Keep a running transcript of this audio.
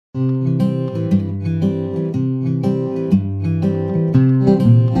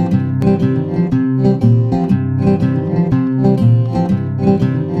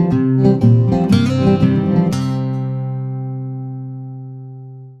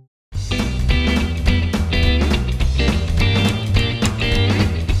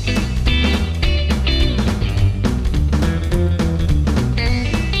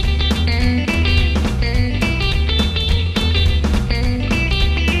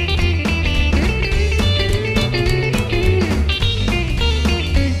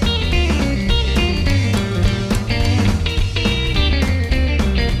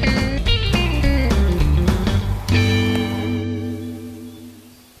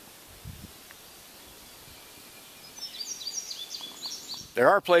There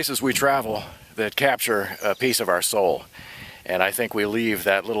are places we travel that capture a piece of our soul, and I think we leave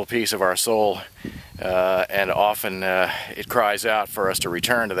that little piece of our soul, and often it cries out for us to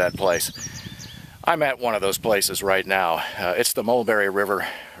return to that place. I'm at one of those places right now. It's the Mulberry River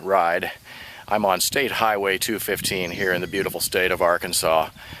Ride. I'm on State Highway 215 here in the beautiful state of Arkansas,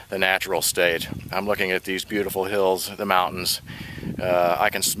 the natural state. I'm looking at these beautiful hills, the mountains. I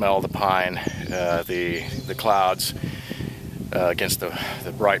can smell the pine, the clouds against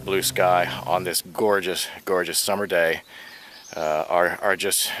the bright blue sky on this gorgeous, gorgeous summer day are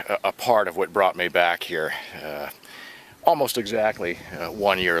just a part of what brought me back here almost exactly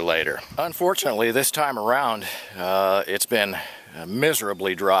 1 year later. Unfortunately, this time around, it's been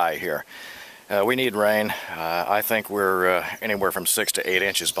miserably dry here. We need rain. I think we're anywhere from 6 to 8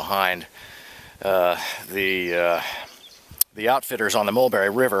 inches behind. The outfitters on the Mulberry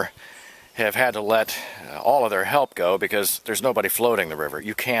River have had to let all of their help go because there's nobody floating the river.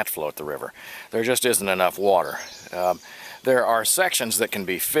 You can't float the river. There just isn't enough water. There are sections that can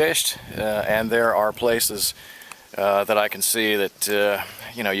be fished, and there are places that I can see that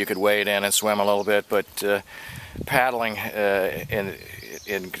you could wade in and swim a little bit, but paddling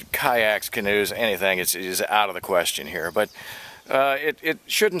in kayaks, canoes, anything is out of the question here. But it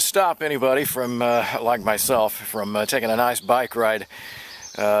shouldn't stop anybody from, like myself, from taking a nice bike ride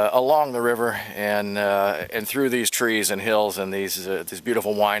along the river and through these trees and hills and these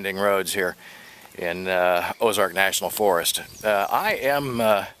beautiful winding roads here in Ozark National Forest. I am,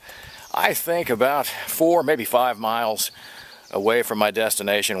 I think, about 4, maybe 5 miles away from my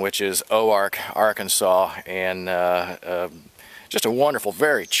destination, which is Ozark, Arkansas, and just a wonderful,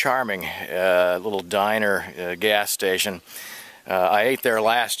 very charming little diner, gas station. I ate there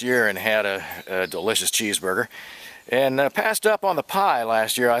last year and had a delicious cheeseburger. And passed up on the pie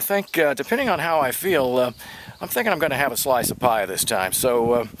last year. I think, depending on how I feel, I'm thinking I'm going to have a slice of pie this time.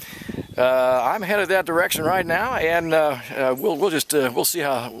 So I'm headed that direction right now, and we'll see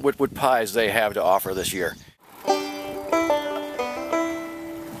what pies they have to offer this year.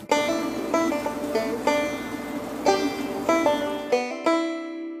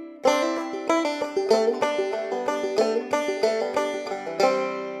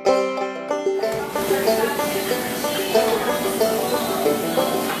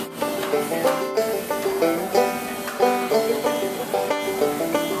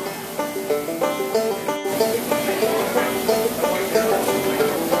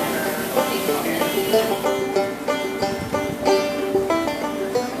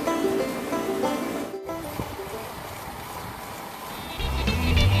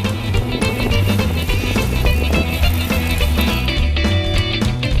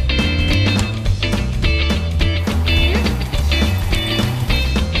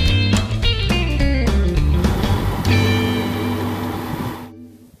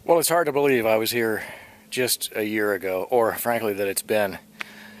 Well, it's hard to believe I was here just a year ago, or frankly that it's been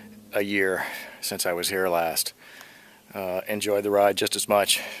a year since I was here last. Enjoyed the ride just as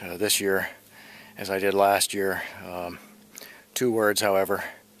much this year as I did last year. 2 words, however: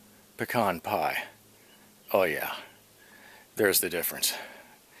 pecan pie. Oh yeah, there's the difference.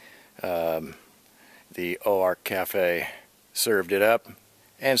 The Ozark Cafe served it up,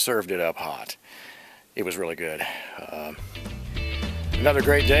 and served it up hot. It was really good. Another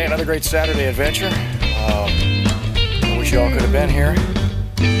great day, another great Saturday adventure. I wish you all could have been here.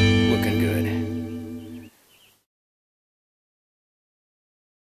 Looking good.